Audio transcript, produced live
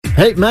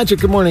Hey, Magic,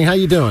 good morning. How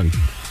you doing?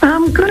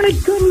 I'm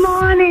good. Good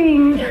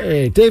morning.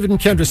 Hey, David and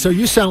Kendra, so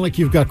you sound like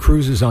you've got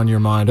cruises on your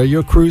mind. Are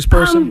you a cruise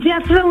person? I'm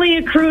definitely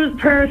a cruise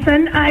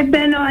person. I've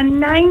been on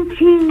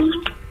 19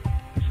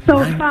 so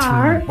 19.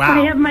 far. Wow.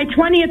 I have my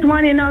 20th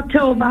one in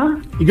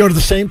October. You go to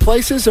the same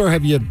places, or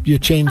have you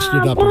changed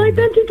it up? Well, I've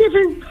been to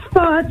different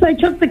spots. I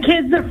took the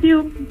kids a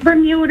few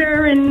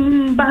Bermuda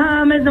and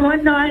Bahamas and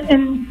whatnot,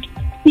 and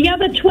the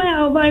other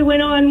 12 I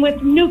went on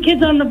with New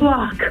Kids on the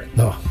Block.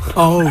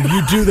 Oh,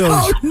 you do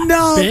those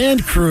no.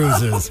 band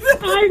cruises.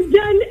 I've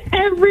done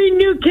every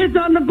New Kids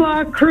on the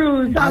Block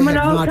cruise. I'm an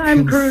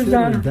all-time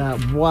cruiser.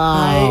 That.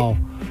 Wow.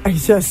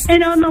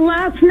 And on the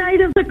last night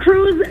of the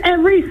cruise,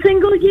 every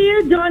single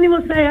year, Donnie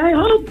will say, I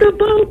hope the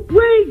boat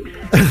breaks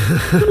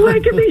so I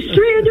can be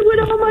stranded with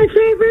all my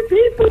favorite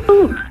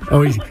people.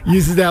 Oh, he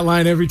uses that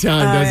line every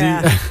time,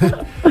 does he?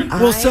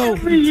 Well, so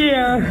every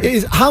year.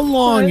 How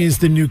long is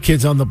the New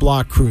Kids on the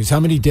Block cruise? How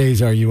many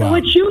days are you out?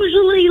 It's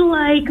usually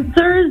like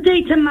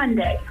Thursday to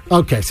Monday.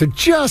 Okay, so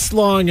just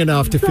long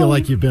enough to feel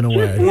like you've been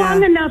away. Just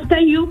long enough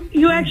that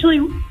you actually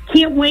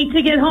can't wait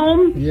to get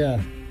home. Yeah.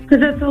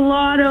 Because it's a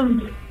lot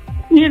of,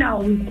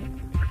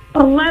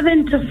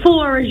 11 to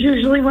 4 is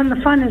usually when the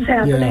fun is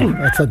happening.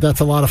 Yeah, that's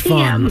a lot of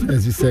fun,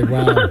 as you say.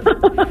 Wow.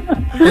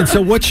 And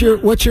so what's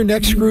your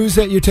next cruise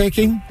that you're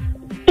taking?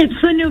 It's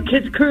the New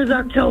Kids Cruise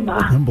October.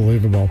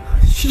 Unbelievable.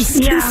 She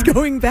just keeps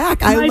going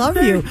back. I love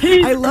you.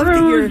 I love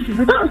that you're...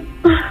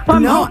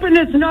 I'm hoping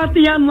it's not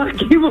the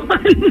unlucky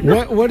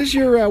one. What's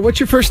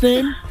your first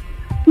name?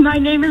 My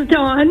name is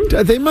Dawn.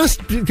 They must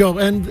go,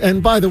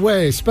 and by the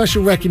way,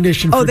 special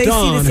recognition for they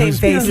Dawn, see the same who's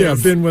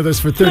faces. been with us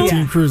for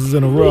 13 cruises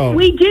in a row.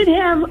 We did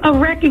have a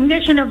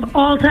recognition of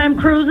all-time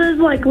cruises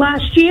like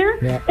last year,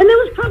 and there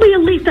was probably at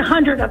least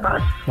 100 of us.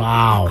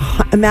 Wow.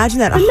 Imagine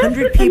that,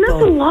 100 people. And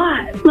that's a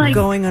lot. Like,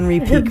 going on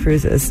repeat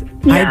cruises.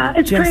 Yeah,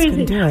 it's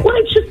crazy. Do it. Well,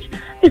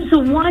 it's the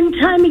one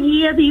time a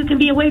year that you can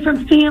be away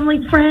from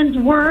family, friends,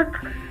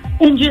 work,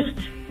 and just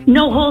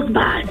no holds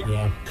barred.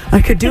 Yeah.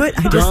 I could do it.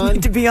 I just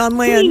need to be on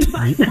land.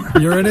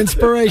 You're an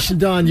inspiration,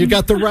 Dawn. You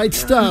got the right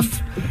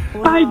stuff.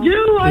 I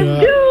do.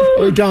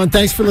 Hey, Dawn,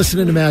 thanks for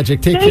listening to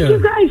Magic. Take care. Thank you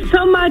guys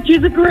so much.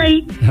 You're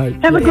great.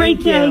 Have a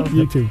great day.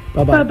 You too.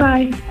 Bye-bye.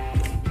 Bye-bye.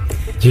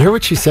 Do you hear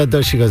what she said,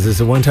 though? She goes, this is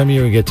the one time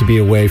you get to be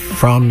away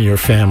from your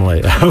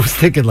family. I was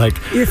thinking, like...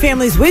 Your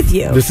family's with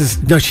you.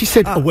 No, she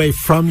said away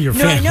from your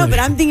family. No, I know, but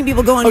I'm thinking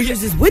people go on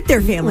cruises with their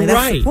family.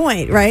 That's the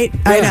point, right?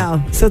 Yeah. I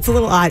know. So it's a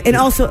little odd. And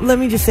also, let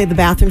me just say the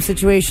bathroom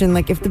situation.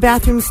 Like, if the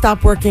bathrooms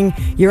stop working,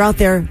 you're out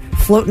there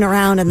floating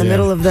around in the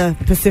middle of the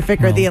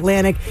Pacific or the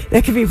Atlantic.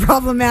 That could be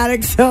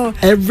problematic. So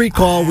every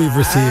call we've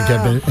received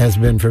has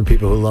been from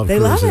people who love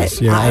cruises. Love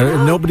it.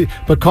 Yeah, nobody.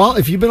 But call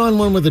if you've been on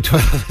one with the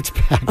toilets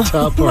backed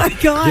up, or my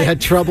God. you had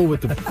trouble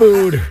with the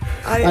food. Or,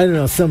 I don't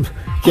know, some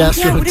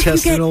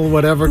gastrointestinal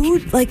whatever,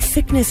 food like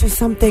sickness or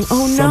something.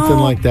 Oh no, something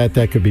like that.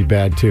 That could be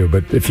bad too.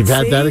 But if you've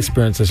had that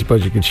experience, I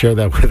suppose you can share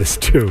that with us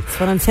too. That's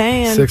what I'm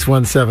saying.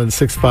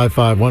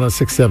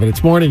 617-655-1067.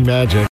 It's Morning Magic.